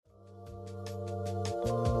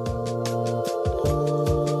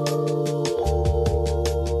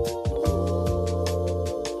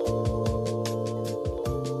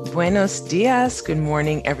Buenos dias. Good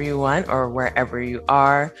morning, everyone, or wherever you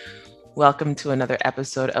are. Welcome to another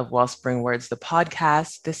episode of Wellspring Words, the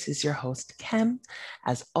podcast. This is your host, Kim.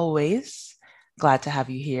 As always, glad to have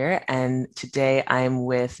you here. And today I'm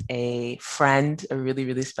with a friend, a really,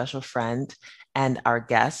 really special friend, and our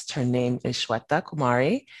guest. Her name is Shweta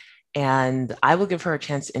Kumari. And I will give her a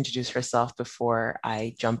chance to introduce herself before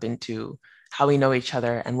I jump into how we know each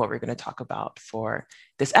other and what we're going to talk about for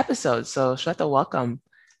this episode. So, Shweta, welcome.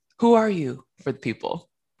 Who are you for the people?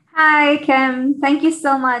 Hi, Kim. Thank you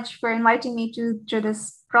so much for inviting me to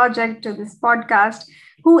this project, to this podcast.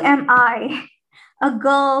 Who am I? A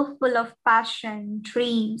girl full of passion,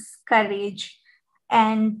 dreams, courage,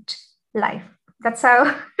 and life. That's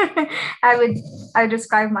how I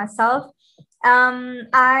describe myself.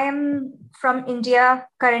 I'm from India,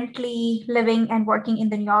 currently living and working in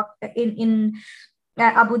the New York in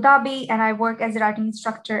Abu Dhabi, and I work as a writing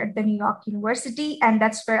instructor at the New York University, and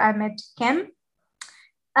that's where I met Kim.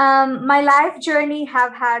 My life journey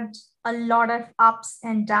have had a lot of ups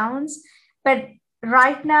and downs, but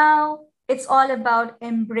right now it's all about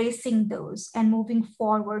embracing those and moving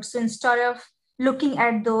forward. So instead of looking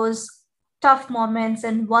at those tough moments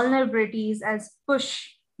and vulnerabilities as push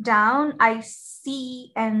down, I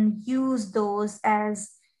see and use those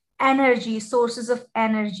as energy, sources of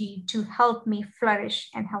energy to help me flourish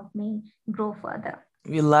and help me grow further.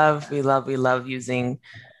 We love using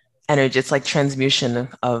energy. It's like transmutation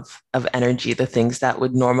of energy. The things that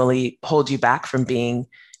would normally hold you back from being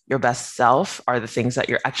your best self are the things that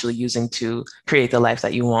you're actually using to create the life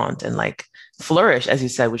that you want and like flourish, as you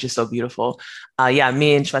said, which is so beautiful. Yeah,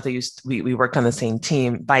 me and Shweta we worked on the same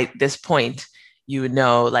team. By this point, you would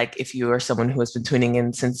know, like if you are someone who has been tuning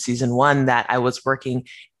in since season one, that I was working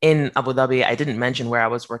in Abu Dhabi. I didn't mention where I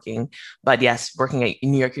was working, but yes, working at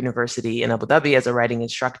New York University in Abu Dhabi as a writing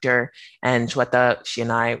instructor. And Shweta, she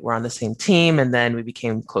and I were on the same team, and then we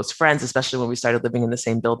became close friends, especially when we started living in the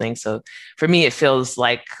same building. So for me, it feels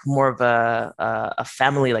like more of a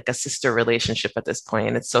family, like a sister relationship at this point,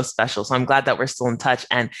 and it's so special. So I'm glad that we're still in touch,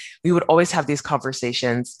 and we would always have these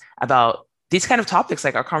conversations about these kind of topics.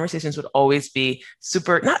 Like our conversations would always be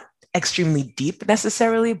super, not extremely deep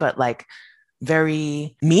necessarily, but like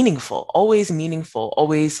very meaningful,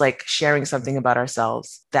 always like sharing something about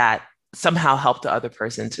ourselves that somehow help the other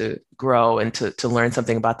person to grow and to learn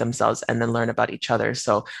something about themselves and then learn about each other.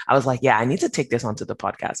 So I was like, yeah, I need to take this onto the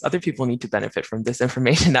podcast. Other people need to benefit from this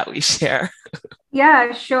information that we share.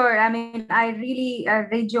 Yeah, sure. I mean, I really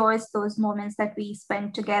rejoice those moments that we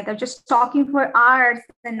spend together, just talking for hours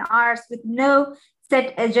and hours with no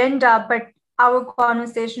set agenda, but our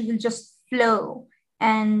conversation will just flow.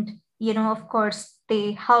 And, of course,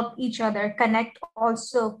 they help each other connect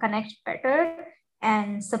better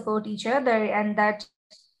and support each other. And that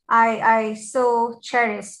I so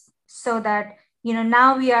cherish so that,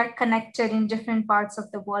 now we are connected in different parts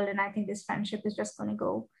of the world. And I think this friendship is just going to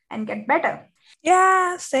go and get better.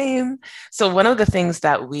 Yeah, same. So one of the things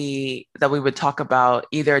that we would talk about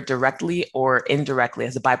either directly or indirectly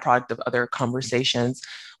as a byproduct of other conversations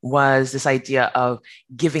was this idea of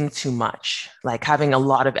giving too much, like having a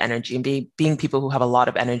lot of energy and being people who have a lot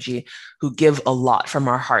of energy, who give a lot from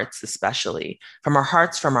our hearts, especially from our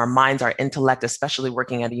hearts, from our minds, our intellect, especially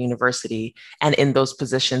working at a university and in those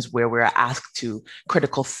positions where we're asked to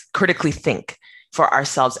critically think for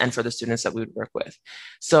ourselves and for the students that we would work with.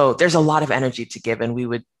 So there's a lot of energy to give, and we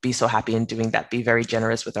would be so happy in doing that, be very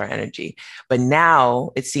generous with our energy. But now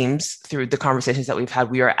it seems through the conversations that we've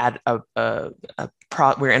had, we are at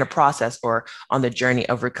we're in a process or on the journey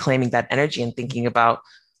of reclaiming that energy and thinking about,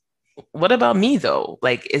 what about me though?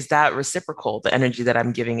 Like, is that reciprocal? The energy that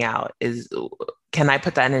I'm giving out can I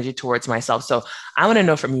put that energy towards myself? So I want to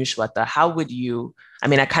know from you, Shweta, how would you, I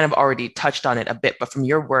mean, I kind of already touched on it a bit, but from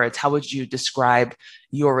your words, how would you describe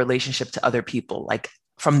your relationship to other people? Like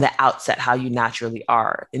from the outset, how you naturally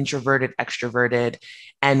are, introverted, extroverted,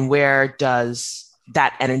 and where does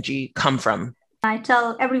that energy come from? I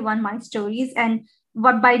tell everyone my stories, and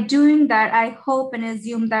but by doing that, I hope and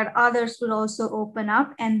assume that others will also open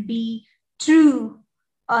up and be true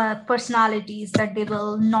personalities, that they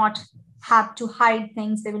will not have to hide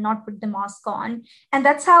things, they will not put the mask on. And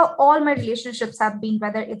that's how all my relationships have been,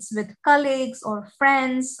 whether it's with colleagues or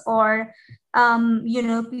friends or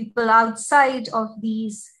people outside of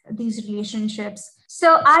these relationships.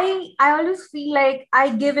 So I always feel like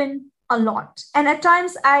I give in a lot, and at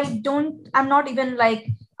times I'm not even like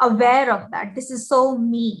aware of that. This is so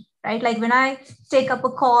me, right? Like when I take up a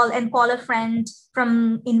call and call a friend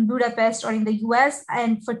from in Budapest or in the US,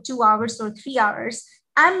 and for 2 hours or 3 hours,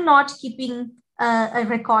 I'm not keeping a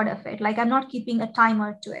record of it. Like I'm not keeping a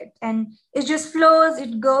timer to it. And it just flows,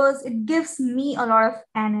 it goes, it gives me a lot of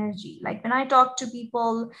energy. Like when I talk to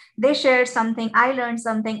people, they share something, I learn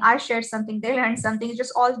something, I share something, they learn something. It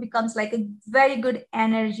just all becomes like a very good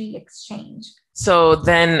energy exchange. So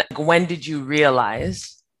then when did you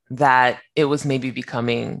realize that it was maybe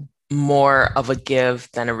becoming more of a give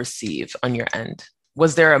than a receive on your end?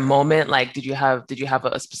 Was there a moment, like did you have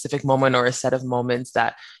a specific moment or a set of moments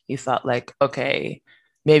that you thought like, okay,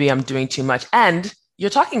 maybe I'm doing too much? And you're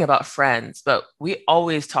talking about friends, but we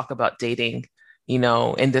always talk about dating,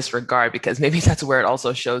 in this regard, because maybe that's where it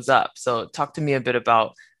also shows up. So talk to me a bit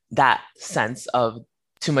about that sense of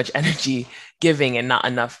too much energy giving and not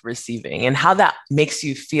enough receiving, and how that makes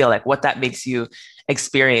you feel, like what that makes you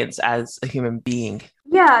experience as a human being.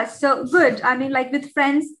 Yeah, so good. I mean, like with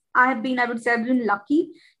friends, I would say I've been lucky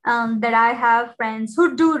that I have friends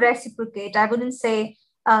who do reciprocate. I wouldn't say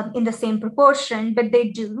in the same proportion, but they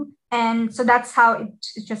do. And so that's how it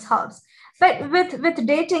just helps. But with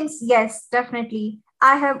datings, yes, definitely.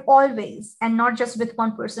 I have always, and not just with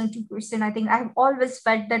one person, two person, I think I have always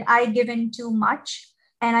felt that I give in too much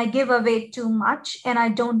and I give away too much and I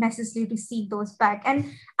don't necessarily receive those back.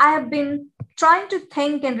 And I have been trying to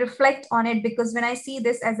think and reflect on it because when I see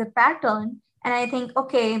this as a pattern and I think,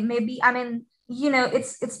 okay, maybe I mean,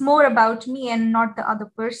 it's more about me and not the other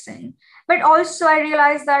person. But also I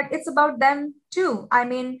realize that it's about them too. I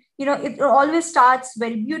mean, it always starts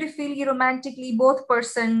very beautifully, romantically, both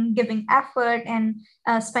person giving effort and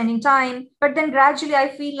spending time. But then gradually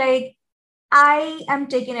I feel like I am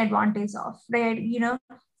taken advantage of, right?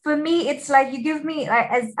 For me, it's like you give me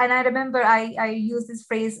as, and I remember I used this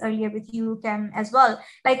phrase earlier with you, Ken, as well.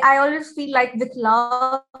 Like I always feel like with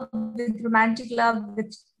love, with romantic love,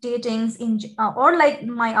 with datings or like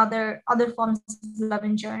my other forms of love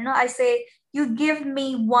in general, I say you give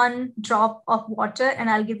me one drop of water and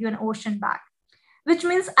I'll give you an ocean back, which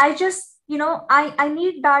means I just, I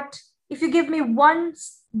need that. If you give me one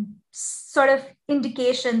sort of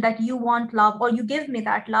indication that you want love or you give me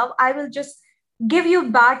that love, I will just give you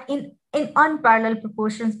back in unparalleled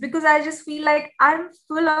proportions because I just feel like I'm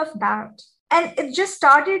full of that. And it just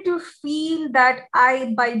started to feel that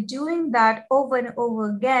I, by doing that over and over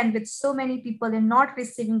again with so many people and not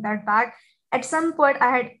receiving that back, at some point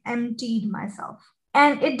I had emptied myself.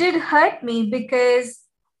 And it did hurt me because,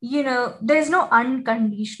 there's no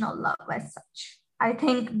unconditional love as such. I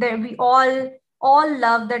think that we all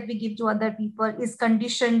love that we give to other people is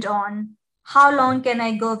conditioned on how long can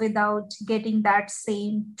I go without getting that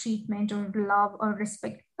same treatment or love or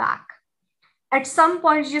respect back. At some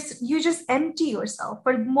point you just empty yourself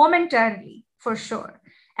for momentarily, for sure.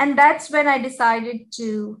 And that's when I decided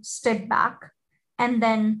to step back and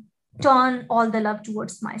then turn all the love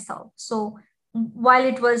towards myself. So while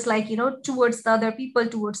it was like, towards the other people,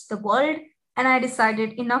 towards the world, and I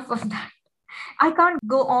decided enough of that. I can't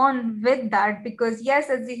go on with that because, yes,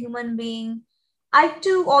 as a human being, I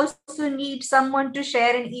too also need someone to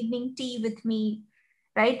share an evening tea with me,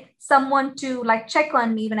 right? Someone to like check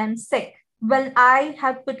on me when I'm sick. When I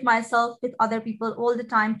have put myself with other people all the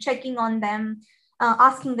time, checking on them,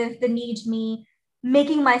 asking them if they need me,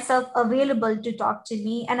 making myself available to talk to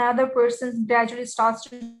me, and another person gradually starts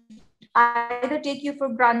to either take you for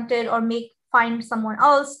granted or find someone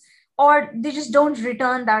else, or they just don't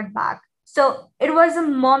return that back. So it was a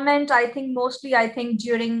moment, I think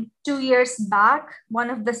during 2 years back, one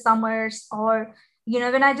of the summers, or,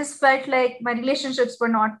 when I just felt like my relationships were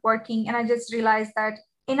not working. And I just realized that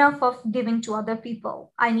enough of giving to other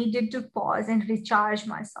people. I needed to pause and recharge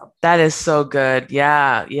myself. That is so good.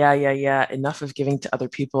 Yeah, yeah, yeah, yeah. Enough of giving to other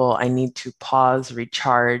people. I need to pause,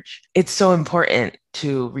 recharge. It's so important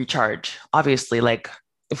to recharge. Obviously, like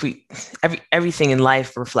if we everything in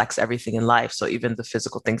life reflects everything in life. So even the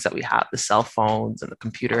physical things that we have, the cell phones and the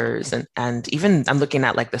computers, and even I'm looking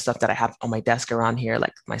at like the stuff that I have on my desk around here,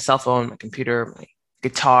 like my cell phone, my computer, my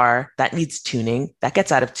guitar, that needs tuning. That gets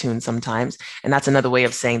out of tune sometimes. And that's another way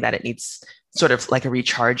of saying that it needs sort of like a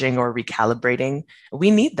recharging or recalibrating.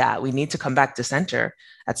 We need that. We need to come back to center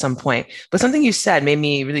at some point. But something you said made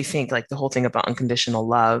me really think, like the whole thing about unconditional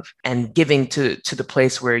love and giving to the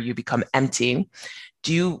place where you become empty.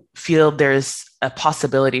 Do you feel there's a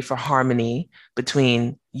possibility for harmony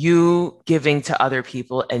between you giving to other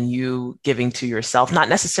people and you giving to yourself? Not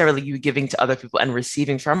necessarily you giving to other people and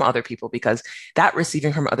receiving from other people, because that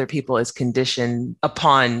receiving from other people is conditioned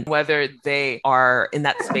upon whether they are in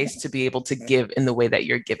that space to be able to give in the way that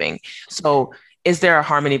you're giving. So is there a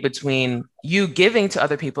harmony between you giving to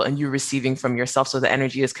other people and you receiving from yourself, so the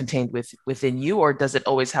energy is contained within you? Or does it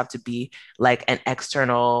always have to be like an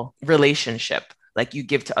external relationship? like you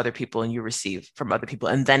give to other people and you receive from other people,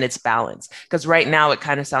 and then it's balanced. Because right now it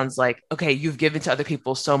kind of sounds like, okay, you've given to other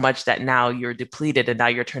people so much that now you're depleted and now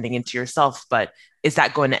you're turning into yourself. But is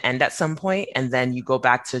that going to end at some point and then you go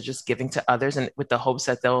back to just giving to others and with the hopes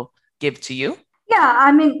that they'll give to you? Yeah,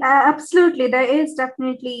 I mean, absolutely. There is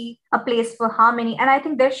definitely a place for harmony. And I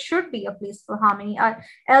think there should be a place for harmony.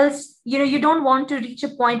 Else, you don't want to reach a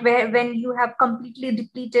point where when you have completely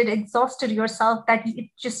depleted, exhausted yourself, that it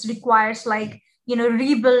just requires like,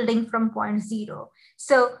 rebuilding from point zero.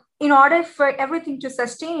 So, in order for everything to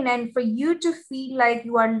sustain and for you to feel like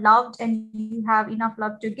you are loved and you have enough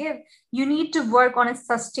love to give, you need to work on a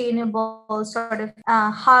sustainable sort of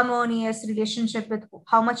harmonious relationship with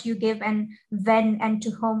how much you give and when and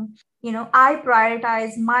to whom. I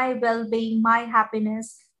prioritize my well-being, my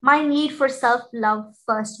happiness, my need for self-love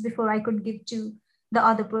first before I could give to the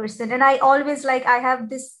other person. And I always like, I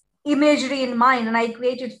have this imagery in mind and I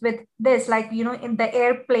create it with this, like, in the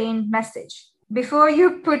airplane message. Before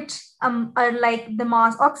you put like the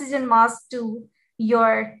mask, oxygen mask to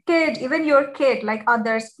your kid, even your kid, like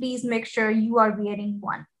others, please make sure you are wearing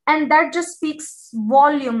one. And that just speaks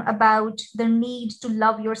volume about the need to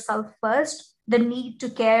love yourself first, the need to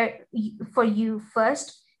care for you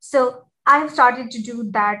first. So I've started to do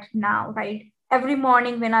that now, right? Every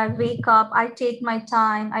morning when I wake up, I take my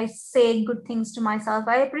time, I say good things to myself,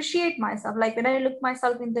 I appreciate myself. Like when I look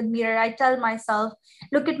myself in the mirror, I tell myself,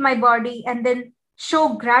 look at my body, and then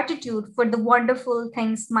show gratitude for the wonderful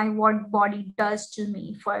things my body does to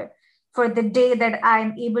me, for the day that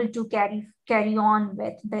I'm able to carry on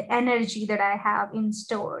with, the energy that I have in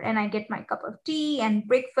store, and I get my cup of tea and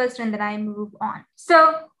breakfast, and then I move on.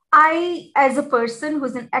 So I, as a person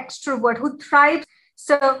who's an extrovert who thrives,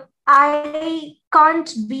 so I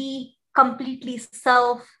can't be completely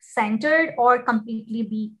self-centered or completely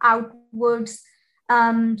be outwards.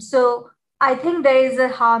 So I think there is a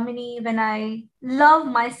harmony when I love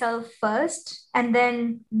myself first and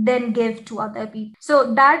then give to other people.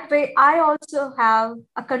 So that way I also have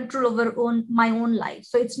a control over my own life.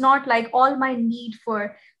 So it's not like all my need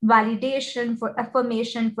for validation, for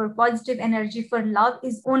affirmation, for positive energy, for love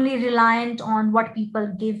is only reliant on what people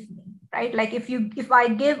give me, right? Like if you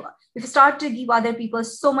start to give other people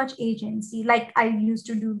so much agency, like I used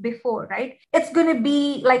to do before, right? It's going to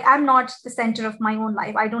be like I'm not the center of my own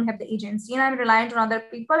life. I don't have the agency and I'm reliant on other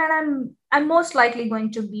people, and I'm most likely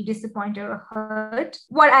going to be disappointed or hurt.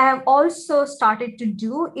 What I have also started to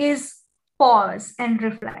do is pause and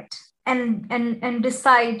reflect and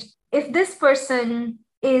decide if this person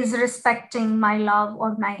is respecting my love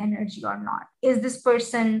or my energy or not. Is this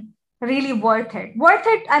person really worth it? Worth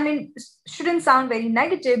it, I mean, shouldn't sound very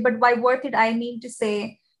negative, but by worth it, I mean to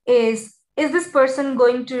say is this person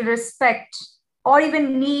going to respect or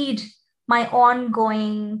even need my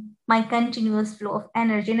continuous flow of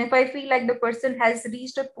energy? And if I feel like the person has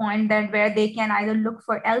reached a point that where they can either look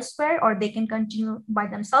for elsewhere or they can continue by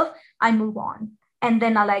themselves, I move on. And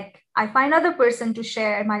then I find other person to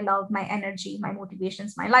share my love, my energy, my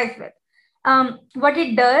motivations, my life with. What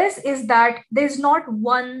it does is that there's not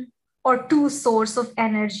one or two source of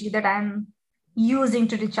energy that I'm using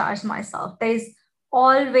to recharge myself. There's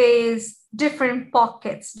always different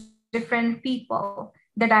pockets, different people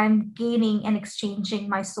that I'm gaining and exchanging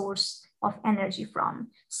my source of energy from.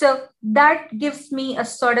 So that gives me a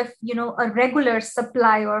sort of, a regular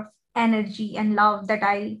supply of energy and love that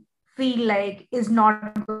I feel like is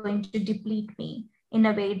not going to deplete me in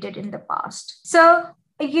a way it did in the past. So,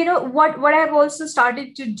 what I've also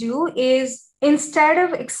started to do is, instead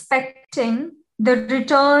of expecting the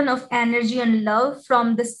return of energy and love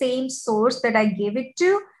from the same source that I gave it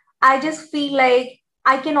to, I just feel like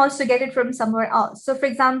I can also get it from somewhere else. So, for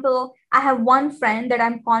example, I have one friend that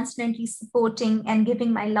I'm constantly supporting and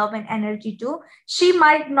giving my love and energy to. She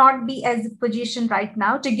might not be as a position right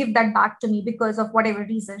now to give that back to me because of whatever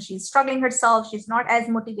reason. She's struggling herself. She's not as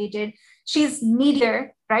motivated. She's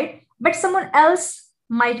needier, right? But someone else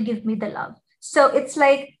might give me the love. So it's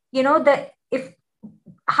like, if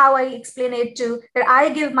how I explain it to that I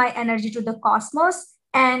give my energy to the cosmos,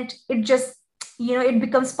 and it just, it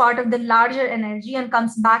becomes part of the larger energy and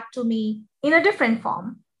comes back to me in a different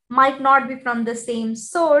form. Might not be from the same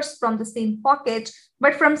source, from the same pocket,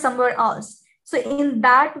 but from somewhere else. So in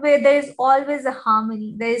that way, there is always a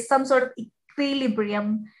harmony. There is some sort of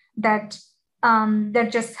equilibrium that that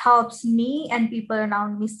just helps me and people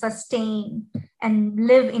around me sustain and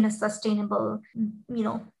live in a sustainable,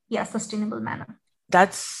 sustainable manner.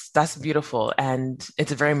 That's beautiful, and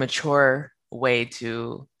it's a very mature way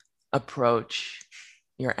to approach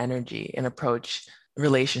your energy and approach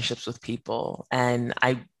relationships with people. And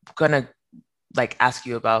I'm gonna like ask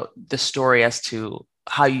you about the story as to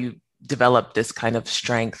how you develop this kind of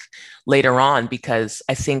strength later on, because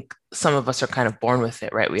I think some of us are kind of born with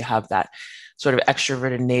it, right? We have that sort of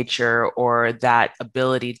extroverted nature or that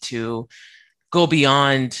ability to go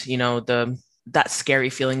beyond, the that scary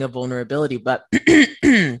feeling of vulnerability. But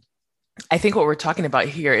I think what we're talking about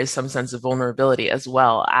here is some sense of vulnerability as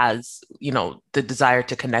well as, the desire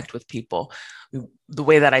to connect with people. The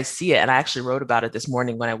way that I see it, and I actually wrote about it this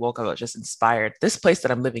morning when I woke up, I was just inspired. This place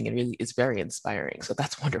that I'm living in really is very inspiring. So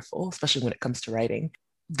that's wonderful, especially when it comes to writing.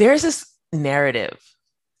 There's this narrative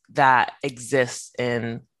that exists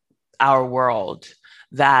in our world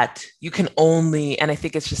that you can only, and I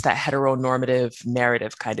think it's just that heteronormative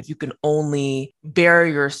narrative kind of, you can only bare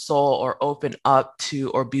your soul or open up to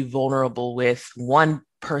or be vulnerable with one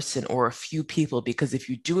person or a few people, because if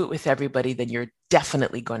you do it with everybody, then you're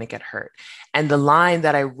definitely going to get hurt. And the line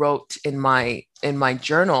that I wrote in my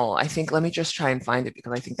journal, I think, let me just try and find it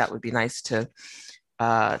because I think that would be nice to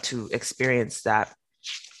experience that.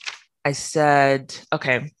 I said,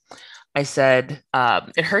 okay,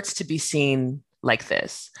 it hurts to be seen like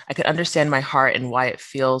this. I could understand my heart and why it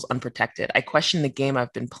feels unprotected. I question the game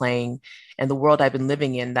I've been playing and the world I've been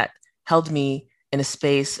living in that held me in a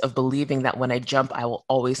space of believing that when I jump, I will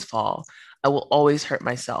always fall. I will always hurt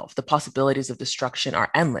myself. The possibilities of destruction are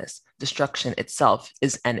endless. Destruction itself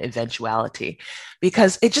is an eventuality.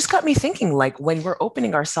 Because it just got me thinking, like, when we're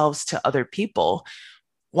opening ourselves to other people,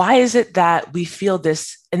 why is it that we feel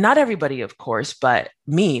this? And not everybody, of course, but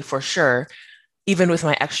me for sure, even with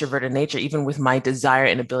my extroverted nature, even with my desire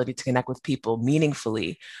and ability to connect with people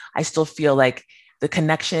meaningfully, I still feel like the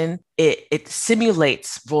connection, it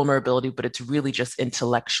simulates vulnerability, but it's really just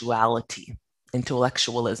intellectuality,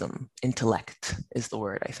 intellectualism. Intellect is the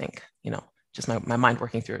word, I think, just my mind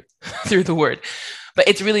working through through the word. But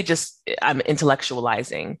it's really just, I'm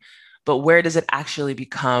intellectualizing. But where does it actually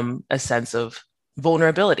become a sense of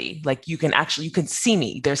vulnerability? Like, you can see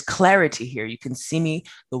me, there's clarity here, you can see me,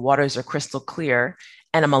 the waters are crystal clear,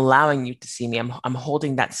 and I'm allowing you to see me. I'm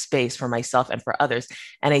holding that space for myself and for others.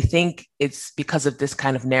 And I think it's because of this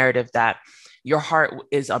kind of narrative that your heart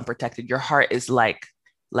is unprotected. Your heart is like,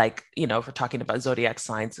 if we're talking about zodiac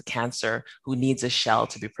signs, a Cancer who needs a shell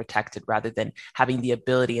to be protected rather than having the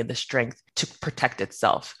ability and the strength to protect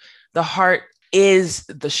itself. The heart is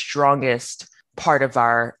the strongest part of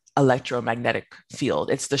our electromagnetic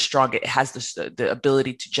field. It's the strongest, it has the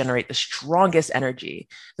ability to generate the strongest energy,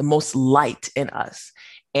 the most light in us.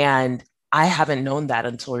 And I haven't known that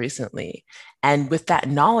until recently. And with that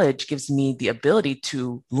knowledge gives me the ability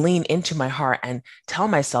to lean into my heart and tell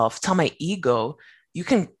my ego, you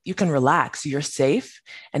can relax. You're safe.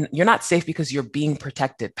 And you're not safe because you're being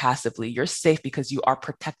protected passively. You're safe because you are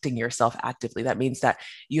protecting yourself actively. That means that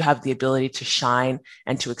you have the ability to shine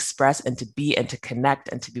and to express and to be and to connect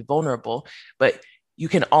and to be vulnerable. But you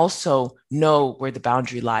can also know where the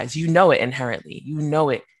boundary lies. You know it inherently. You know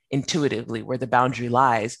it intuitively where the boundary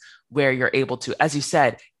lies, where you're able to, as you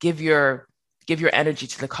said, give your energy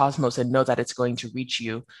to the cosmos and know that it's going to reach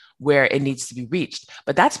you where it needs to be reached.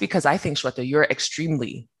 But that's because I think, Shweta, you're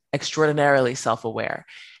extraordinarily self-aware,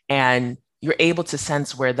 and you're able to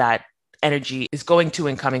sense where that energy is going to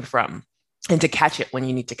and coming from, and to catch it when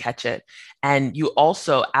you need to catch it. And you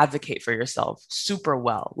also advocate for yourself super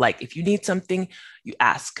well. Like, if you need something, you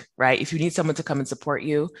ask, right? If you need someone to come and support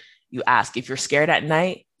you, you ask. If you're scared at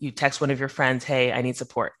night, you text one of your friends, hey, I need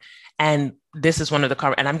support. And this is one of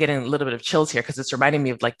and I'm getting a little bit of chills here because it's reminding me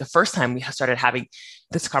of like the first time we started having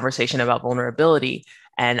this conversation about vulnerability.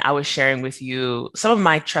 And I was sharing with you some of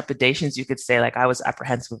my trepidations, you could say. Like, I was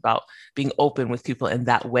apprehensive about being open with people in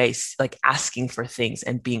that way, like asking for things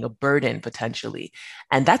and being a burden potentially.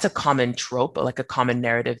 And that's a common trope, like a common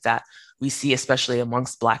narrative that we see, especially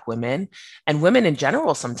amongst Black women and women in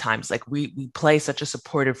general. Sometimes, like, we play such a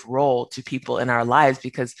supportive role to people in our lives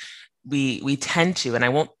because we tend to, and I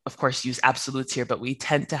won't, of course, use absolutes here, but we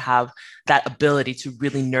tend to have that ability to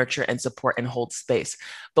really nurture and support and hold space.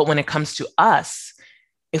 But when it comes to us,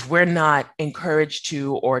 if we're not encouraged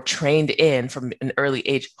to or trained in from an early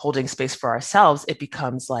age holding space for ourselves, it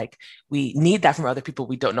becomes like we need that from other people.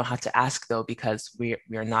 We don't know how to ask, though, because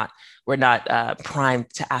we're not primed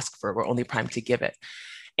to ask for it. We're only primed to give it,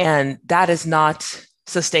 and that is not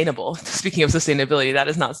sustainable. Speaking of sustainability, that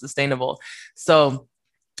is not sustainable. So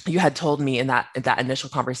you had told me in that initial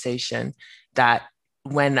conversation that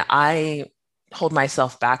when I hold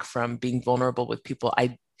myself back from being vulnerable with people,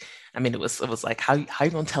 I mean, it was like, how you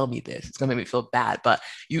gonna tell me this? It's gonna make me feel bad. But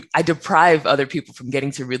I deprive other people from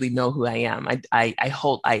getting to really know who I am.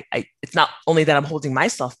 It's not only that I'm holding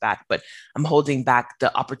myself back, but I'm holding back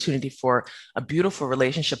the opportunity for a beautiful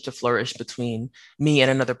relationship to flourish between me and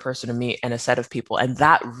another person, or me and a set of people. And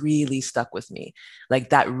that really stuck with me.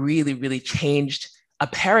 Like that really, really changed a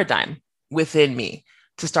paradigm within me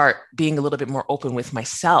to start being a little bit more open with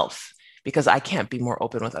myself, because I can't be more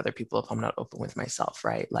open with other people if I'm not open with myself,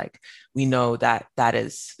 right? Like we know that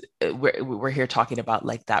we're here talking about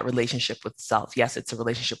like that relationship with self. Yes, it's a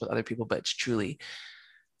relationship with other people, but it's truly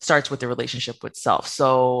starts with the relationship with self.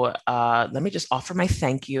 So let me just offer my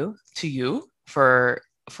thank you to you for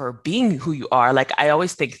being who you are. Like I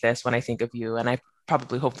always think this when I think of you, and I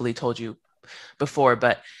probably hopefully told you before,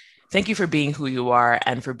 but thank you for being who you are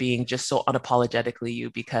and for being just so unapologetically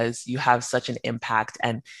you, because you have such an impact.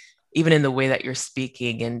 And even in the way that you're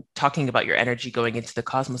speaking and talking about your energy going into the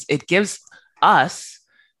cosmos, it gives us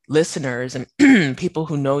listeners and people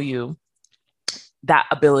who know you that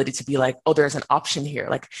ability to be like, oh, there's an option here.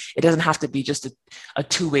 Like it doesn't have to be just a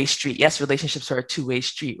two-way street. Yes, relationships are a two-way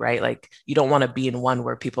street, right? Like you don't want to be in one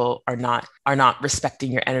where people are not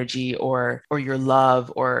respecting your energy or your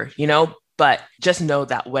love, or but just know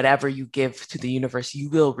that whatever you give to the universe, you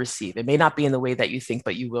will receive. It may not be in the way that you think,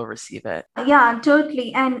 but you will receive it. Yeah,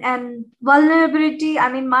 totally. And vulnerability,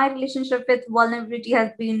 I mean, my relationship with vulnerability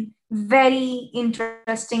has been very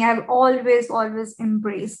interesting. I've always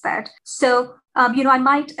embraced that. So I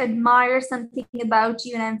might admire something about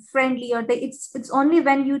you and I'm friendly, or it's only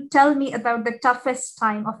when you tell me about the toughest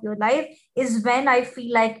time of your life is when I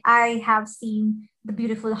feel like I have seen the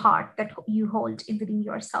beautiful heart that you hold within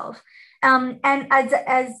yourself. And as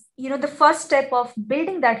the first step of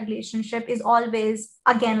building that relationship is always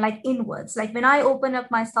again like inwards. Like when I open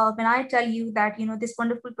up myself and I tell you that this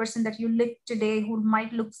wonderful person that you look today, who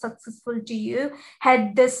might look successful to you,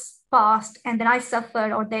 had this past, and then I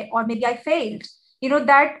suffered, or maybe I failed.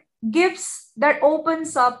 That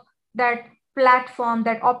opens up that platform,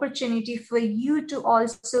 that opportunity for you to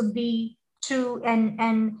also be true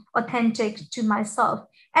and authentic to myself.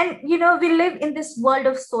 And we live in this world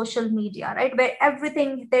of social media, right, where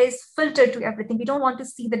everything, there is filter to everything. We don't want to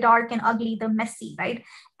see the dark and ugly, the messy, right?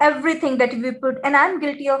 Everything that we put, and I'm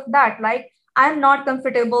guilty of that. Like I'm not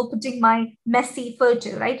comfortable putting my messy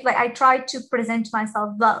filter, right? Like I try to present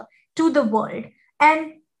myself well to the world.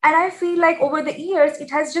 And I feel like over the years it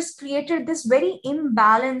has just created this very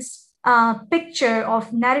imbalanced picture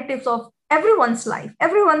of narratives of everyone's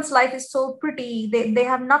life is so pretty, they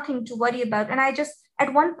have nothing to worry about. And I just,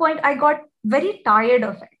 at one point I got very tired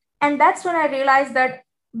of it. And that's when I realized that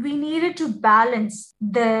we needed to balance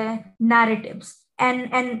the narratives.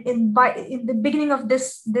 And in the beginning of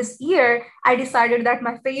this year, I decided that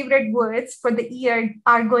my favorite words for the year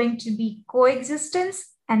are going to be coexistence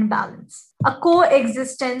and balance. A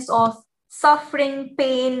coexistence of suffering,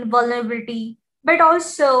 pain, vulnerability, but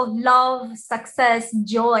also love, success,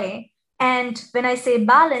 joy. And when I say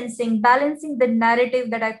balancing the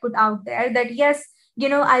narrative that I put out there, that yes,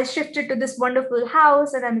 I shifted to this wonderful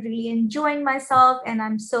house and I'm really enjoying myself and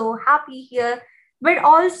I'm so happy here, but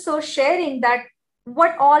also sharing that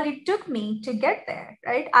what all it took me to get there,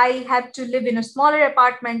 right? I had to live in a smaller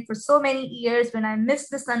apartment for so many years, when I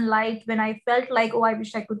missed the sunlight, when I felt like, oh, I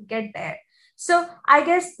wish I could get there. So I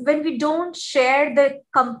guess when we don't share the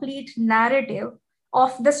complete narrative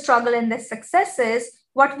of the struggle and the successes,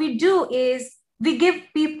 what we do is we give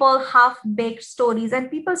people half-baked stories,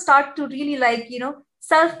 and people start to really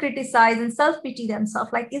self-criticize and self-pity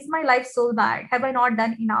themselves. Like, is my life so bad? Have I not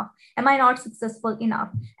done enough? Am I not successful enough?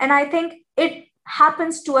 And I think it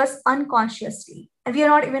happens to us unconsciously and we are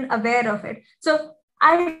not even aware of it. So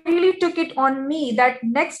I really took it on me that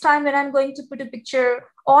next time when I'm going to put a picture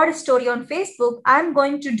or a story on Facebook, I'm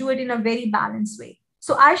going to do it in a very balanced way.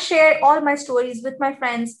 So I share all my stories with my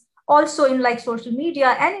friends, also in like social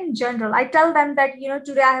media and in general. I tell them that,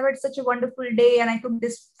 today I had such a wonderful day and I took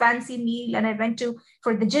this fancy meal and I went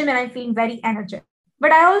for the gym and I'm feeling very energetic.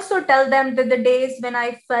 But I also tell them that the days when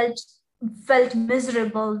I felt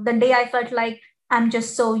miserable, the day I felt like I'm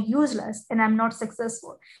just so useless and I'm not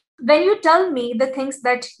successful. When you tell me the things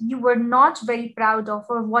that you were not very proud of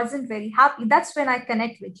or wasn't very happy, that's when I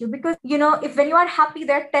connect with you. Because, if when you are happy,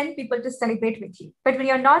 there are 10 people to celebrate with you. But when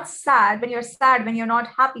you're not sad, when you're sad, when you're not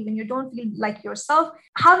happy, when you don't feel like yourself,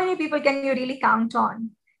 how many people can you really count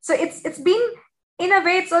on? So it's been, in a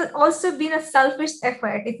way, it's also been a selfish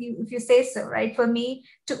effort, if you say so, right? For me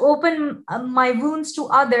to open my wounds to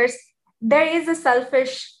others, there is a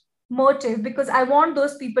selfish motive, because I want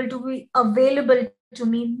those people to be available to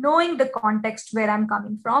me, knowing the context where I'm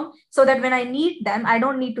coming from, so that when I need them, I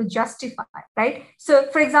don't need to justify, right? So,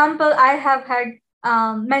 for example, I have had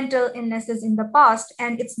mental illnesses in the past,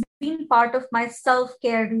 and it's been part of my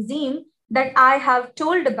self-care regime that I have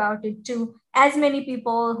told about it to as many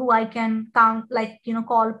people who I can count, like,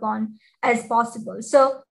 call upon as possible.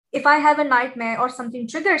 So if I have a nightmare or something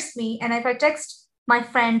triggers me, and if I text my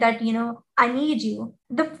friend that, I need you,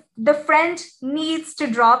 the friend needs to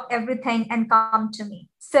drop everything and come to me.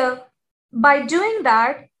 So by doing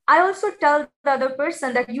that, I also tell the other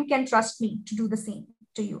person that you can trust me to do the same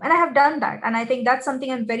to you. And I have done that. And I think that's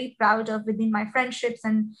something I'm very proud of within my friendships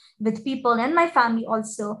and with people and my family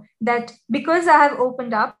also, that because I have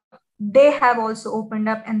opened up, they have also opened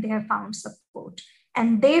up and they have found support.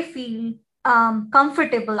 And they feel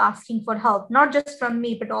comfortable asking for help, not just from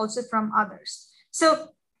me, but also from others. So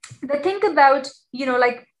the thing about,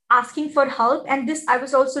 like asking for help, and this, I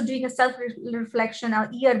was also doing a self-reflection a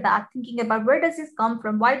year back, thinking about where does this come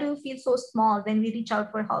from? Why do we feel so small when we reach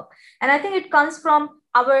out for help? And I think it comes from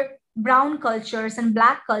our brown cultures and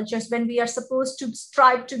black cultures, when we are supposed to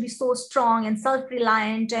strive to be so strong and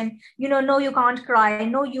self-reliant, and no, you can't cry,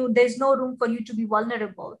 no, there's no room for you to be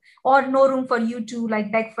vulnerable, or no room for you to like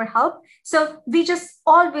beg for help. So we just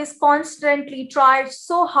always constantly try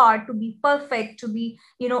so hard to be perfect, to be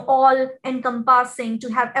all encompassing, to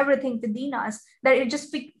have everything within us, that it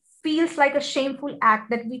just feels like a shameful act,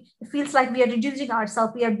 that it feels like we are reducing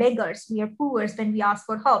ourselves, we are beggars, we are poor when we ask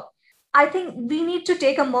for help. I think we need to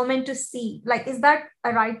take a moment to see, like, is that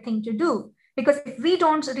a right thing to do? Because if we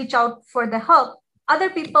don't reach out for the help, other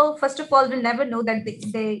people, first of all, will never know that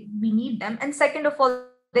we need them. And second of all,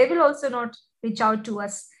 they will also not reach out to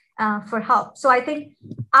us for help. So I think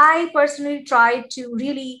I personally try to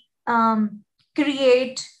really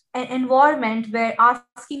create an environment where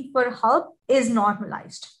asking for help is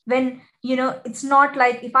normalized. When it's not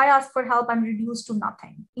like if I ask for help, I'm reduced to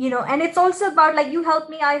nothing. And it's also about like, you help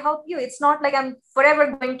me, I help you. It's not like I'm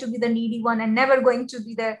forever going to be the needy one and never going to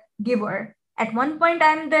be the giver. At one point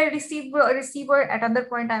I'm the receiver, at another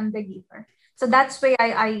point I'm the giver. So that's why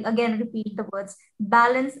I again repeat the words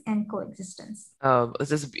balance and coexistence.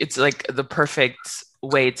 It's like the perfect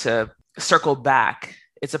way to circle back.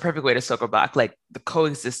 It's a perfect way to circle back, like the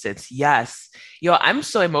coexistence. Yes. I'm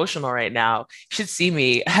so emotional right now. You should see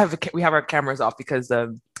me. We have our cameras off because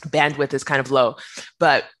the bandwidth is kind of low,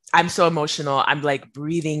 but I'm so emotional. I'm like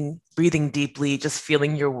breathing deeply, just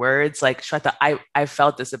feeling your words. Like, Shweta, I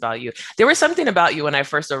felt this about you. There was something about you when I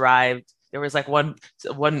first arrived. There was like one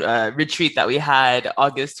retreat that we had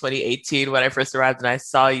August 2018 when I first arrived, and I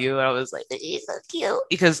saw you and I was like, he's so cute,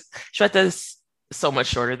 because Shweta is so much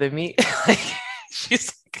shorter than me. Like,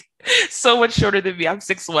 she's like so much shorter than me. I'm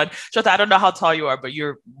 6'1". Shweta, I don't know how tall you are, but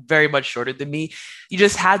you're very much shorter than me. You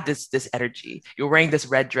just had this energy. You're wearing this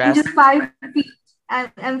red dress. I'm just 5 feet.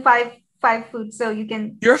 I'm 5 foot, so you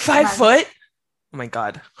can. You're 5 foot? Oh my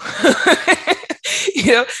God.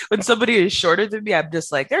 When somebody is shorter than me, I'm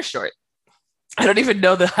just like, they're short. I don't even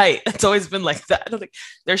know the height. It's always been like that. I don't think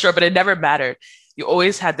they're short, but it never mattered. You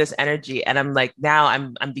always had this energy. And I'm like, now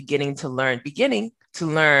I'm beginning to learn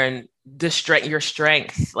your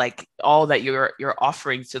strength, like all that you're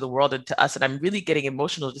offering to the world and to us. And I'm really getting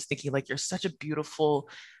emotional just thinking like, you're such a beautiful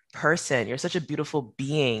person. You're such a beautiful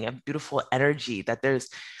being, a beautiful energy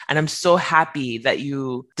and I'm so happy that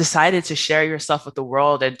you decided to share yourself with the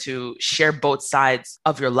world and to share both sides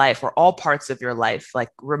of your life, or all parts of your life, like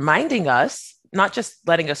reminding us, not just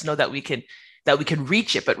letting us know that we can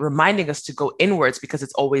reach it, but reminding us to go inwards because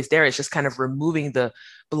it's always there. It's just kind of removing the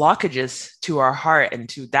blockages to our heart and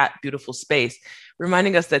to that beautiful space,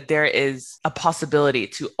 reminding us that there is a possibility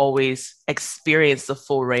to always experience the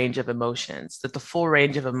full range of emotions, that the full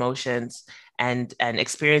range of emotions and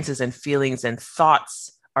experiences and feelings and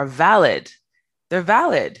thoughts are valid. They're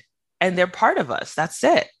valid and they're part of us. That's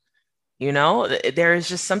it. There is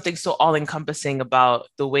just something so all-encompassing about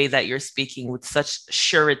the way that you're speaking with such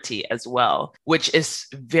surety as well, which is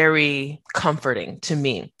very comforting to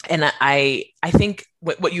me. And I think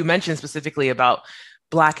what you mentioned specifically about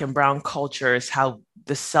Black and Brown cultures, how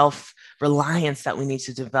the self-reliance that we need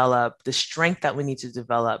to develop, the strength that we need to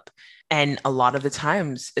develop. And a lot of the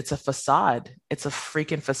times it's a facade. It's a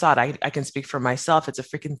freaking facade. I can speak for myself. It's a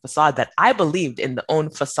freaking facade that I believed in, the own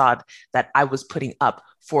facade that I was putting up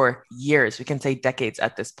for years. We can say decades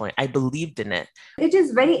at this point. I believed in it. It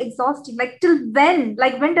is very exhausting. Like, till when?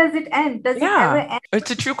 Like, when does it end? Does it ever end?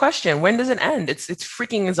 It's a true question. When does it end? It's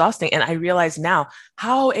freaking exhausting. And I realize now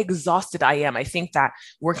how exhausted I am. I think that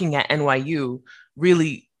working at NYU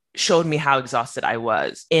really showed me how exhausted I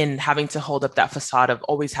was in having to hold up that facade of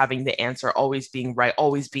always having the answer, always being right,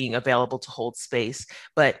 always being available to hold space.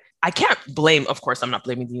 But I can't blame, of course, I'm not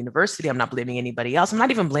blaming the university. I'm not blaming anybody else. I'm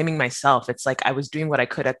not even blaming myself. It's like I was doing what I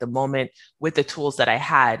could at the moment with the tools that I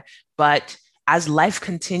had. But as life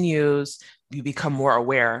continues, you become more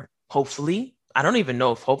aware, hopefully. I don't even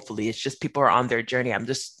know if hopefully, it's just people are on their journey. I'm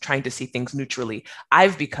just trying to see things neutrally.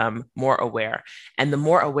 I've become more aware. And the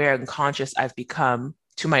more aware and conscious I've become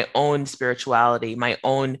to my own spirituality, my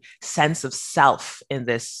own sense of self in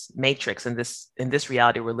this matrix, in this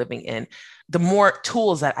reality we're living in, the more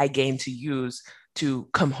tools that I gain to use to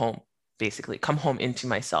come home, basically come home into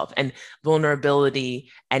myself. And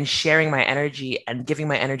vulnerability and sharing my energy and giving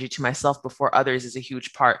my energy to myself before others is a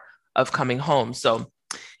huge part of coming home. So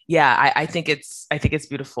yeah, I think it's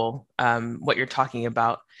beautiful, what you're talking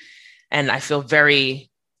about. And I feel very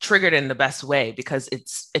triggered in the best way because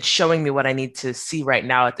it's showing me what I need to see right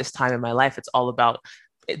now at this time in my life. It's all about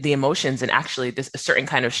the emotions and actually this a certain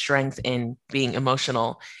kind of strength in being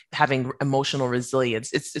emotional, having emotional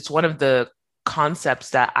resilience. It's one of the concepts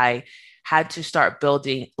that I had to start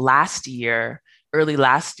building last year, early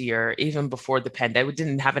last year, even before the pandemic. It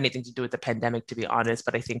didn't have anything to do with the pandemic, to be honest,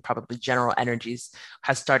 but I think probably general energies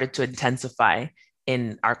has started to intensify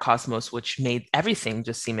in our cosmos, which made everything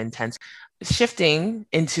just seem intense. Shifting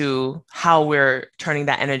into how we're turning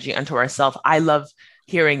that energy onto ourselves. I love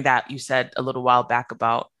hearing that you said a little while back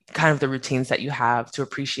about kind of the routines that you have to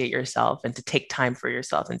appreciate yourself and to take time for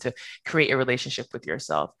yourself and to create a relationship with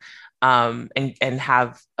yourself, and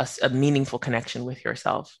have a meaningful connection with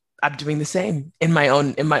yourself. I'm doing the same in my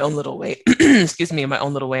own little way. Excuse me, in my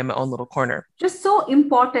own little way, in my own little corner. Just so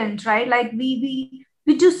important, right? Like we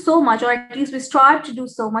do so much, or at least we strive to do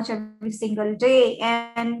so much every single day.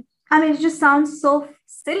 And I mean, it just sounds so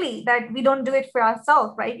silly that we don't do it for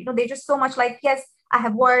ourselves, right? They're just so much like, yes, I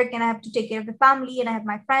have work and I have to take care of the family and I have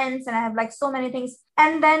my friends and I have like so many things.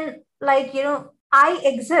 And then, like, I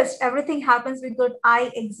exist. Everything happens because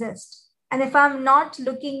I exist. And if I'm not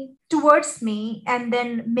looking towards me and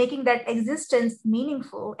then making that existence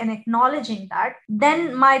meaningful and acknowledging that,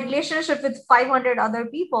 then my relationship with 500 other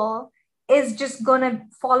people is just going to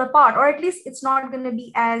fall apart, or at least it's not going to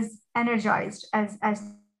be as energized as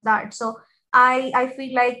that. So I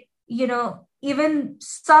feel like, even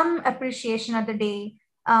some appreciation of the day,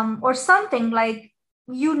 or something like,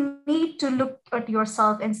 you need to look at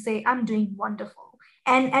yourself and say, I'm doing wonderful.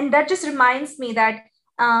 And that just reminds me that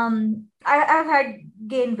I've had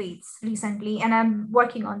gain weights recently and I'm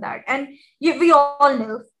working on that. And we all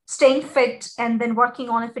know staying fit and then working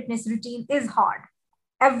on a fitness routine is hard.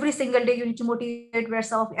 Every single day you need to motivate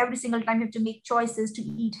yourself. Every single time you have to make choices to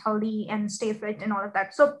eat healthy and stay fit and all of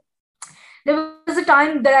that. So there was a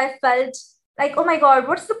time that I felt like, oh my God,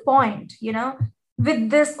 what's the point?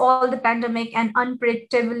 With this, all the pandemic and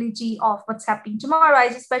unpredictability of what's happening tomorrow, I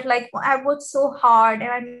just felt like, well, I worked so hard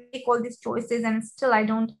and I make all these choices and still I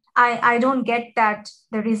don't get that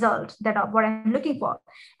the result that what I'm looking for.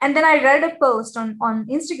 And then I read a post on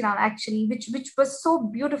Instagram actually, which was so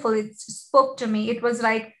beautiful. It spoke to me. It was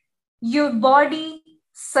like, your body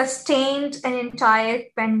sustained an entire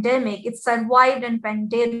pandemic. It survived a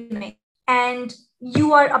pandemic. And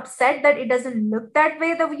you are upset that it doesn't look that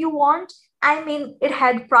way that you want. I mean, it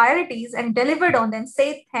had priorities and delivered on them.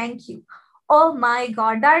 Say thank you. Oh my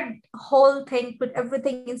God, that whole thing put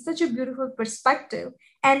everything in such a beautiful perspective.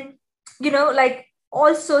 And, like,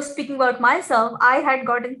 also speaking about myself, I had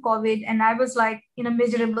gotten COVID and I was like in a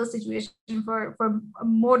miserable situation for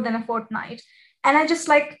more than a fortnight. And I just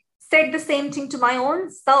like said the same thing to my own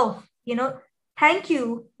self, thank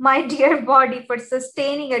you, my dear body, for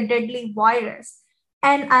sustaining a deadly virus.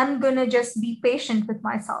 And I'm going to just be patient with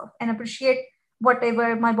myself and appreciate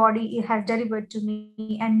whatever my body has delivered to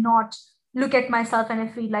me and not look at myself and I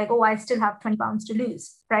feel like, oh, I still have 20 pounds to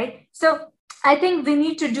lose, right? So I think we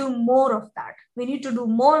need to do more of that. We need to do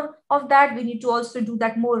more of that. We need to also do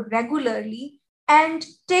that more regularly and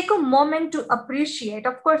take a moment to appreciate.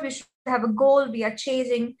 Of course, we should have a goal we are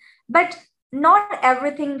chasing, but not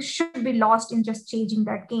everything should be lost in just changing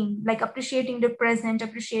that game, like appreciating the present,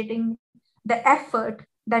 appreciating the effort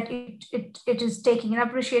that it is taking, and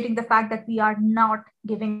appreciating the fact that we are not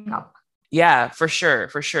giving up. Yeah, for sure,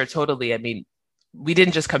 totally. I mean, we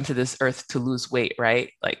didn't just come to this earth to lose weight,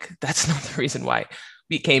 right? Like that's not the reason why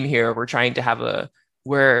we came here. We're trying to have a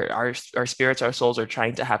where our spirits, our souls are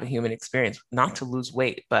trying to have a human experience, not to lose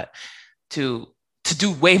weight, but to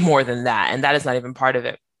do way more than that. And that is not even part of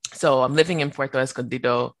it. So I'm living in Puerto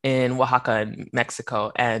Escondido in Oaxaca in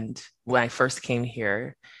Mexico. And when I first came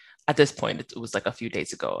here, at this point, it was like a few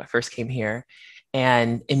days ago. I first came here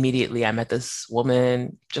and immediately I met this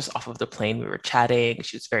woman just off of the plane. We were chatting.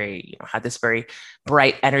 She was very, had this very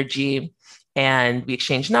bright energy and we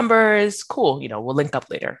exchanged numbers. Cool. We'll link up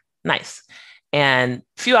later. Nice. And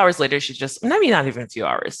a few hours later, she just, maybe not even a few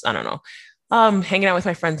hours, I don't know. Hanging out with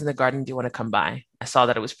my friends in the garden. Do you want to come by? I saw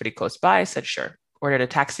that it was pretty close by. I said, sure. Ordered a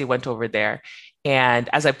taxi, went over there. And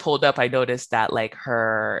as I pulled up, I noticed that like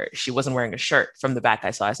she wasn't wearing a shirt from the back.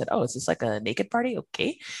 I said, oh, is this like a naked party?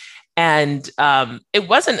 Okay. And it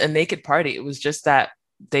wasn't a naked party. It was just that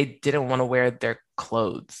they didn't want to wear their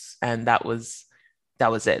clothes. And that was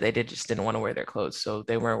it. They just didn't want to wear their clothes. So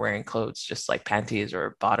they weren't wearing clothes, just like panties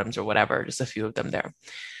or bottoms or whatever, just a few of them there.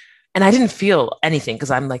 And I didn't feel anything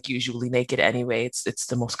because I'm like usually naked anyway. It's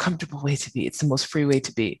the most comfortable way to be. It's the most free way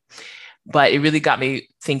to be. But it really got me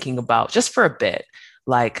thinking about, just for a bit,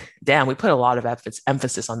 like, damn, we put a lot of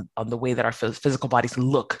emphasis on the way that our physical bodies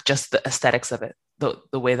look, just the aesthetics of it,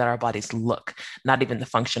 the way that our bodies look, not even the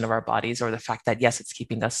function of our bodies or the fact that, yes, it's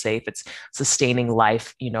keeping us safe. It's sustaining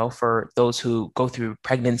life, for those who go through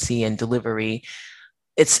pregnancy and delivery.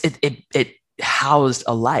 It housed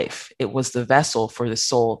a life. It was the vessel for the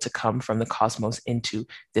soul to come from the cosmos into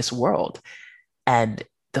this world. And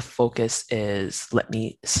the focus is, let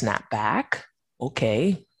me snap back.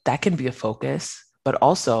 Okay, that can be a focus, but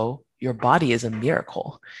also your body is a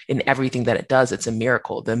miracle in everything that it does. It's a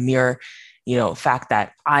miracle. The mere, fact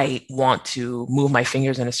that I want to move my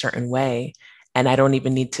fingers in a certain way and I don't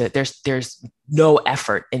even need to, there's no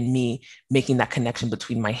effort in me making that connection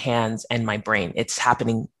between my hands and my brain. It's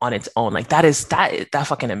happening on its own. Like that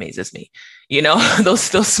fucking amazes me. Those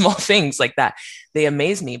small things like that, they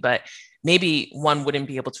amaze me. But maybe one wouldn't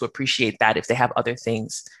be able to appreciate that if they have other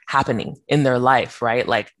things happening in their life, right?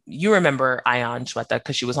 Like you remember Ayan Shweta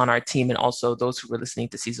because she was on our team, and also those who were listening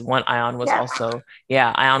to season 1, Ayan was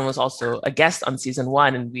also a guest on season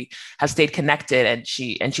 1, and we have stayed connected. And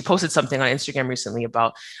she posted something on Instagram recently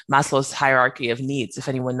about Maslow's hierarchy of needs, if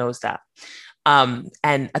anyone knows that. And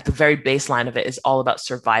at the very baseline of it is all about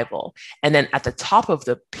survival. And then at the top of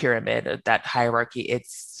the pyramid of that hierarchy,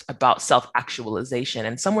 it's about self-actualization.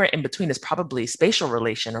 And somewhere in between is probably spatial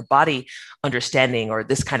relation or body understanding, or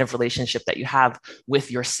this kind of relationship that you have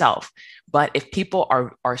with yourself. But if people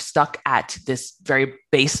are stuck at this very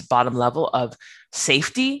base bottom level of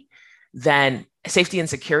safety, then safety and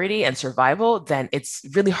security and survival, then it's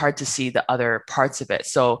really hard to see the other parts of it.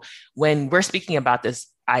 So when we're speaking about this,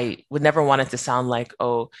 I would never want it to sound like,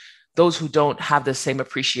 oh, those who don't have the same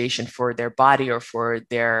appreciation for their body or for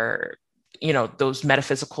their, those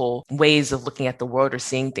metaphysical ways of looking at the world or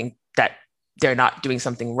seeing things, that they're not doing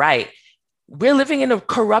something right. We're living in a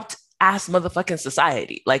corrupt ass motherfucking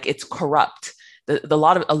society. Like it's corrupt. A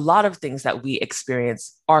lot of things that we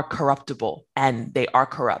experience are corruptible, and they are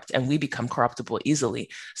corrupt, and we become corruptible easily.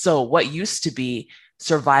 So what used to be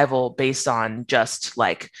survival based on just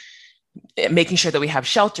like making sure that we have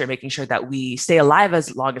shelter, making sure that we stay alive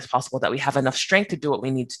as long as possible, that we have enough strength to do what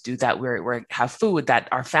we need to do, that we have food, that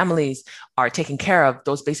our families are taken care of,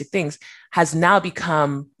 those basic things, has now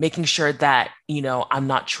become making sure that, I'm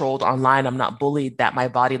not trolled online, I'm not bullied, that my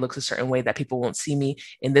body looks a certain way, that people won't see me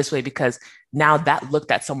in this way, because now that look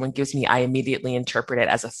that someone gives me, I immediately interpret it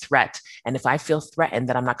as a threat. And if I feel threatened,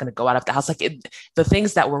 then I'm not going to go out of the house. The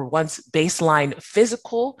things that were once baseline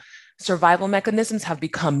physical survival mechanisms have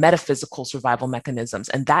become metaphysical survival mechanisms.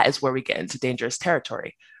 And that is where we get into dangerous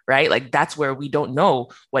territory, right? Like that's where we don't know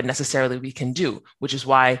what necessarily we can do, which is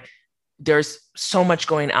why there's so much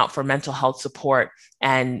going out for mental health support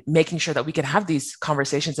and making sure that we can have these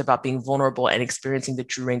conversations about being vulnerable and experiencing the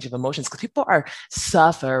true range of emotions, because people are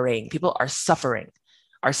suffering. People are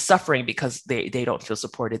suffering because they don't feel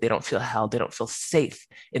supported, they don't feel held, they don't feel safe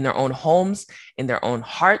in their own homes, in their own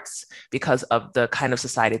hearts, because of the kind of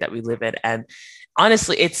society that we live in. And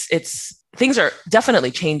honestly, it's things are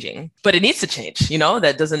definitely changing, but it needs to change.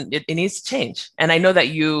 It needs to change. And I know that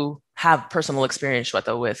you have personal experience,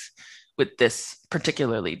 Shweta, with this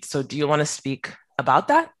particularly. So do you want to speak about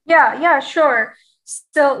that? Yeah, sure.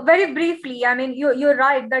 So very briefly, I mean, you're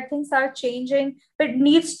right that things are changing, but it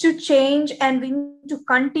needs to change, and we need to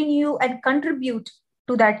continue and contribute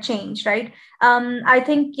to that change, right? I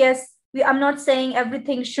think, yes, I'm not saying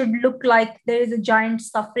everything should look like there is a giant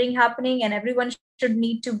suffering happening and everyone should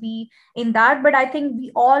need to be in that, but I think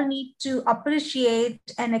we all need to appreciate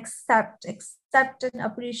and accept and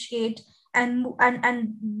appreciate and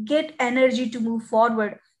get energy to move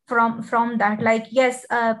forward from that. Like, yes,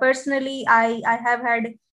 personally, I have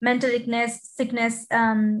had mental sickness,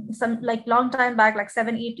 some like long time back, like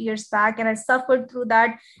 7-8 years back, and I suffered through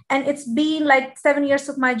that. And it's been like 7 years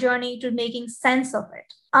of my journey to making sense of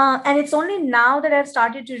it. And it's only now that I've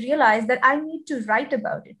started to realize that I need to write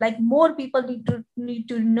about it. Like more people need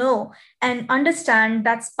to know and understand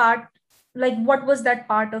that's part, like what was that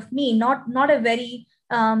part of me, not a very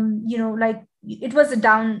like it was a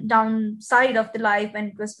downside of the life, and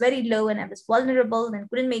it was very low, and I was vulnerable and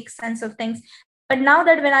couldn't make sense of things. But now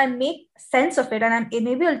that when I make sense of it and I'm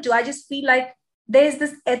enabled to, I just feel like there's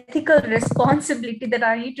this ethical responsibility that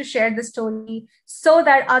I need to share the story so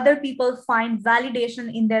that other people find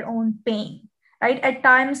validation in their own pain. Right? At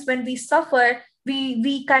times when we suffer,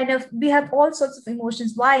 we have all sorts of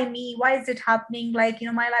emotions. Why me? Why is it happening? Like,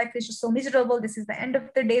 my life is just so miserable. This is the end of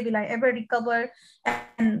the day. Will I ever recover?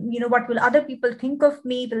 And what will other people think of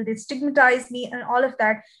me? Will they stigmatize me and all of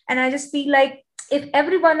that? And I just feel like if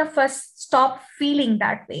every one of us stop feeling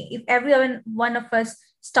that way, if every one of us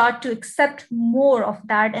start to accept more of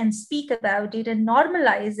that and speak about it and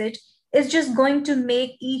normalize it, it's just going to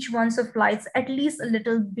make each one's of lives at least a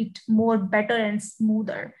little bit more better and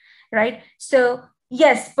smoother, right? So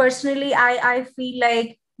yes, personally, I feel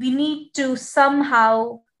like we need to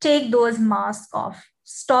somehow take those masks off,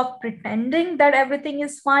 stop pretending that everything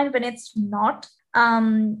is fine when it's not,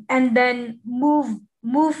 and then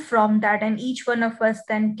move from that, and each one of us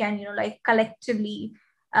then can like collectively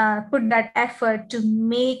put that effort to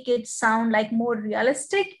make it sound like more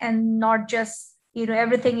realistic and not just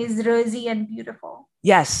everything is rosy and beautiful.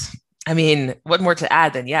 Yes. I mean, what more to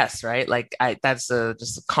add than yes, right? Like that's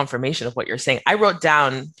just a confirmation of what you're saying. I wrote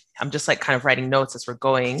down, I'm just like kind of writing notes as we're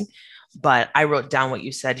going, but I wrote down what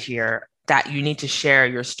you said here, that you need to share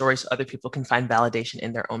your story so other people can find validation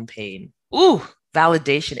in their own pain. Ooh,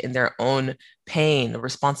 validation in their own pain,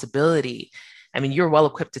 responsibility. I mean, you're well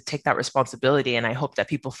equipped to take that responsibility, and I hope that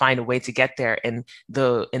people find a way to get there in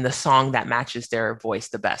the song that matches their voice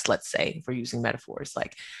the best. Let's say, if we're using metaphors,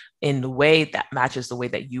 like in the way that matches the way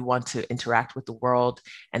that you want to interact with the world,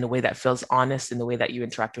 and the way that feels honest in the way that you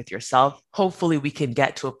interact with yourself. Hopefully, we can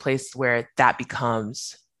get to a place where that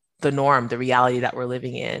becomes the norm, the reality that we're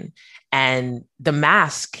living in. And the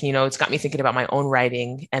mask, it's got me thinking about my own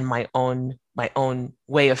writing and my own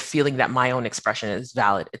way of feeling that my own expression is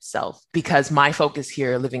valid itself. Because my focus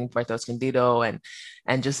here, living in Puerto Escondido and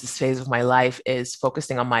just this phase of my life, is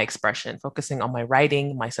focusing on my expression, focusing on my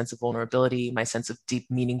writing, my sense of vulnerability, my sense of deep,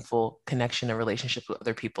 meaningful connection and relationship with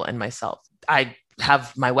other people and myself. I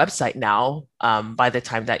have my website now. By the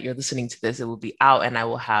time that you're listening to this, it will be out, and I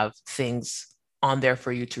will have things on there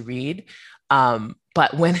for you to read.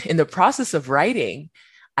 But when in the process of writing,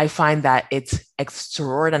 I find that it's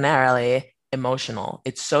extraordinarily emotional.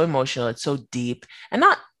 It's so emotional. It's so deep, and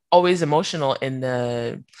not always emotional in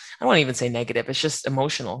the, I won't even say negative. It's just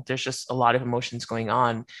emotional. There's just a lot of emotions going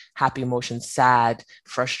on, happy emotions, sad,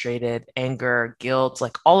 frustrated, anger, guilt,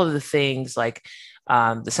 like all of the things, like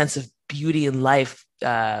the sense of beauty in life,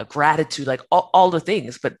 gratitude, like all the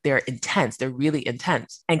things, but they're intense. They're really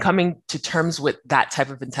intense. And coming to terms with that type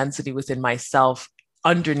of intensity within myself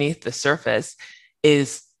underneath the surface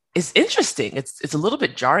is interesting. It's a little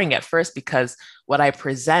bit jarring at first, because what I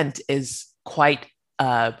present is quite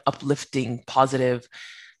uplifting, positive,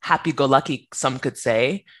 happy-go-lucky, some could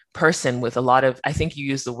say, person with a lot of, I think you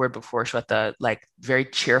used the word before, Shweta, like very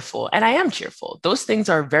cheerful. And I am cheerful. Those things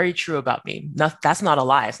are very true about me. That's not a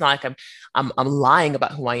lie. It's not like I'm lying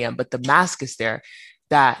about who I am, but the mask is there,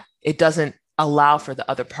 that it doesn't allow for the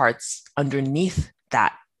other parts underneath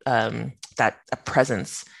that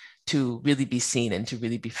presence to really be seen and to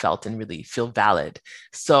really be felt and really feel valid.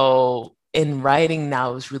 So in writing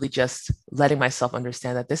now is really just letting myself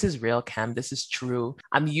understand that this is real, Cam. This is true.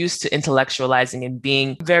 I'm used to intellectualizing and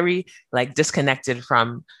being very like disconnected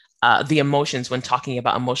from the emotions when talking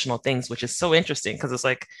about emotional things, which is so interesting, because it's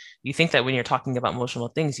like you think that when you're talking about emotional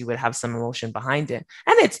things, you would have some emotion behind it,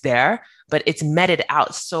 and it's there, but it's meted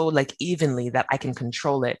out so like evenly that I can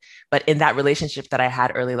control it. But in that relationship that I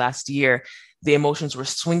had early last year, the emotions were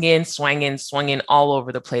swinging, swinging all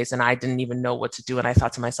over the place, and I didn't even know what to do. And I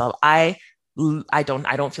thought to myself, I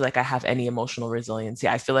don't feel like I have any emotional resiliency.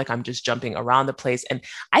 I feel like I'm just jumping around the place. And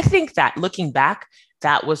I think that looking back,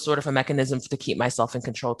 that was sort of a mechanism to keep myself in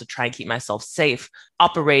control, to try and keep myself safe,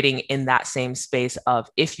 operating in that same space of,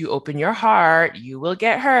 if you open your heart, you will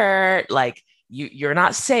get hurt. Like you're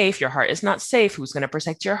not safe. Your heart is not safe. Who's going to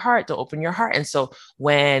protect your heart? To open your heart. And so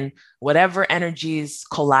when whatever energies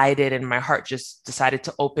collided and my heart just decided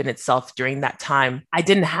to open itself during that time, I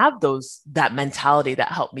didn't have that mentality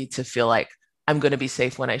that helped me to feel like I'm going to be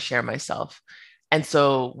safe when I share myself. And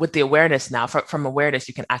so with the awareness now, from awareness,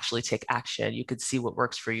 you can actually take action. You could see what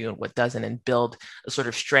works for you and what doesn't, and build a sort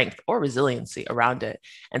of strength or resiliency around it.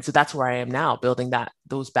 And so that's where I am now, building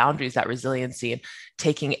those boundaries, that resiliency, and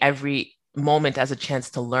taking every moment as a chance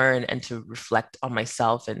to learn and to reflect on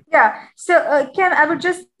myself. And yeah. So, Ken, I would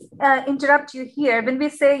just interrupt you here. When we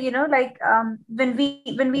say, like when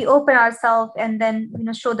we open ourselves and then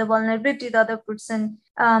show the vulnerability, the other person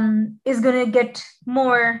is going to get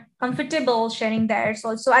more comfortable sharing theirs.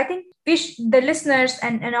 Also, I think the listeners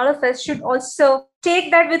and all of us should also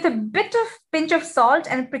take that with a bit of pinch of salt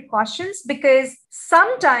and precautions, because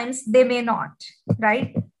sometimes they may not,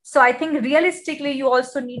 right? So I think realistically, you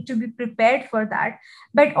also need to be prepared for that.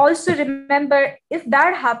 But also remember, if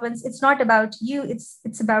that happens, it's not about you,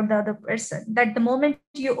 it's about the other person. That the moment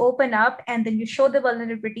you open up and then you show the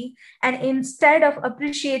vulnerability, and instead of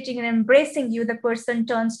appreciating and embracing you, the person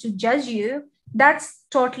turns to judge you, that's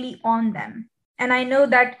totally on them. And I know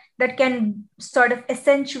that that can sort of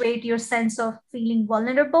accentuate your sense of feeling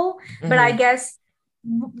vulnerable. But I guess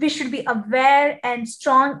we should be aware and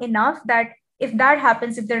strong enough that if that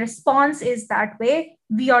happens, if the response is that way,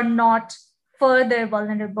 we are not further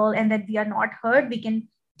vulnerable and that we are not hurt, we can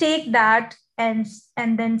take that and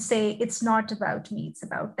then say it's not about me, it's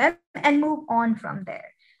about them, and move on from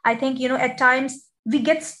there. I think at times we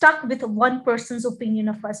get stuck with one person's opinion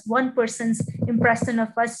of us, one person's impression of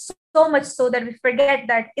us, so much so that we forget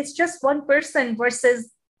that it's just one person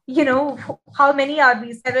versus how many are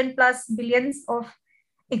we, 7+ billions of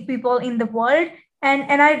people in the world.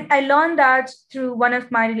 And I learned that through one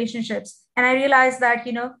of my relationships, and I realized that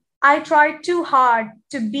I tried too hard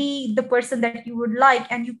to be the person that you would like,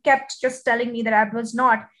 and you kept just telling me that I was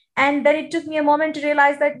not. And then it took me a moment to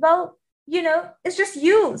realize that, well, it's just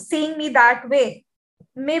you seeing me that way.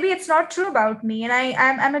 Maybe it's not true about me, and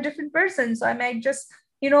I'm a different person, so I might just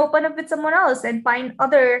open up with someone else and find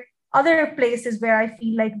other places where I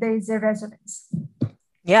feel like there is a resonance.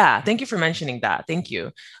 Yeah, thank you for mentioning that. Thank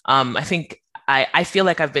you. I think I feel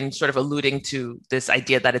like I've been sort of alluding to this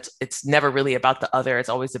idea that it's never really about the other. It's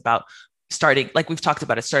always about starting, like we've talked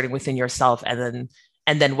about it, starting within yourself, and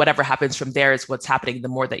then whatever happens from there is what's happening. The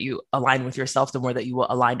more that you align with yourself, the more that you will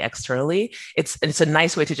align externally. It's a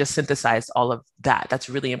nice way to just synthesize all of that. That's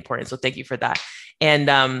really important. So thank you for that. And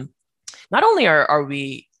not only are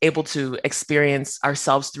we able to experience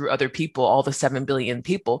ourselves through other people, all the 7 billion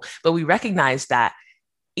people, but we recognize that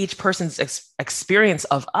each person's experience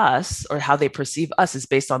of us or how they perceive us is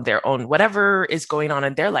based on their own, whatever is going on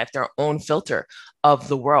in their life, their own filter of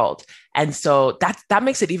the world. And so that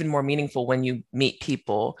makes it even more meaningful when you meet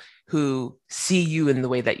people who see you in the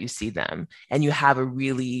way that you see them, and you have a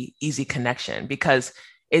really easy connection, because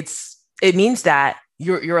it means that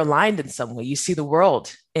you're aligned in some way. You see the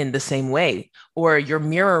world in the same way, or you're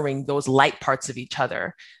mirroring those light parts of each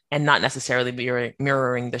other and not necessarily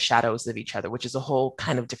mirroring the shadows of each other, which is a whole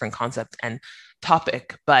kind of different concept and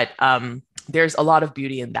topic. But there's a lot of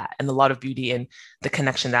beauty in that, and a lot of beauty in the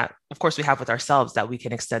connection that, of course, we have with ourselves that we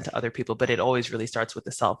can extend to other people. But it always really starts with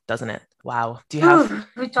the self, doesn't it? Wow. Do you have?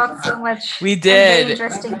 We talked so much. We did. Very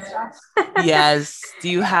interesting stuff. Yes. Do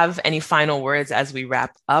you have any final words as we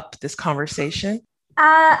wrap up this conversation?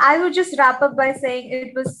 I would just wrap up by saying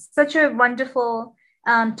it was such a wonderful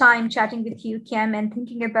time chatting with you, Kim, and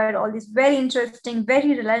thinking about all these very interesting,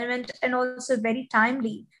 very relevant, and also very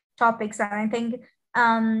timely topics. And I think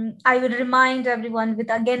I would remind everyone with,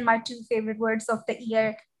 again, my two favorite words of the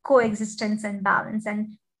year: coexistence and balance.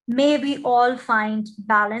 And may we all find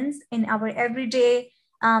balance in our everyday,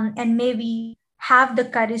 and may we have the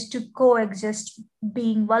courage to coexist,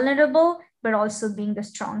 being vulnerable, but also being the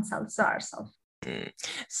strong selves ourselves.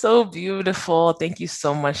 So beautiful. Thank you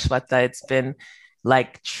so much, Sweta. It's been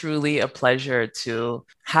like truly a pleasure to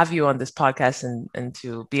have you on this podcast and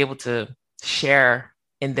to be able to share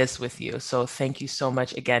in this with you. So thank you so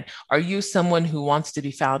much again. Are you someone who wants to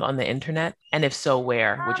be found on the internet? And if so,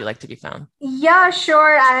 where would you like to be found? Yeah,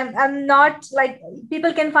 sure. I'm not like,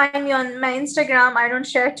 people can find me on my Instagram. I don't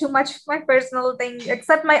share too much of my personal thing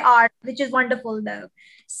except my art, which is wonderful though.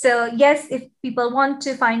 So yes, if people want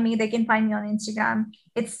to find me, they can find me on Instagram.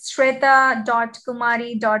 It's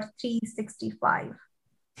shweta.kumari.365.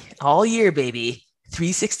 All year, baby.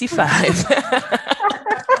 365.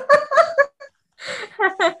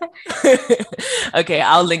 Okay,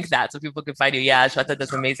 I'll link that so people can find you. Yeah, Shweta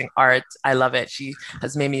does amazing art. I love it. She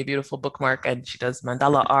has made me a beautiful bookmark, and she does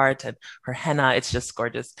mandala art and her henna. It's just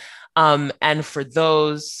gorgeous. And for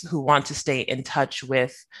those who want to stay in touch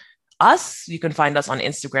with us, you can find us on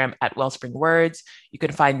Instagram at Wellspring Words. You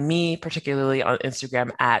can find me particularly on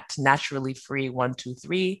Instagram at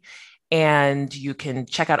naturallyfree123. And you can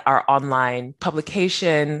check out our online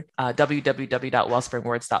publication,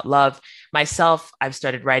 www.wellspringwords.love. Myself, I've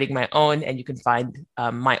started writing my own, and you can find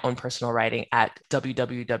my own personal writing at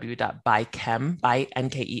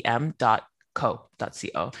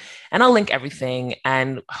www.bykem.co. And I'll link everything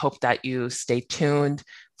and hope that you stay tuned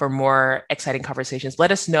for more exciting conversations.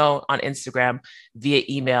 Let us know on Instagram via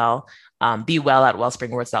email,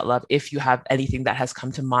 bewell@wellspringwords.love, if you have anything that has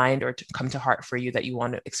come to mind or to come to heart for you that you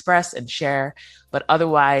want to express and share. But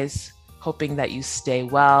otherwise, hoping that you stay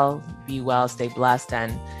well, be well, stay blessed,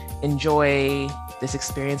 and enjoy this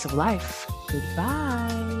experience of life. Goodbye.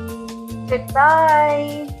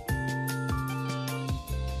 Goodbye.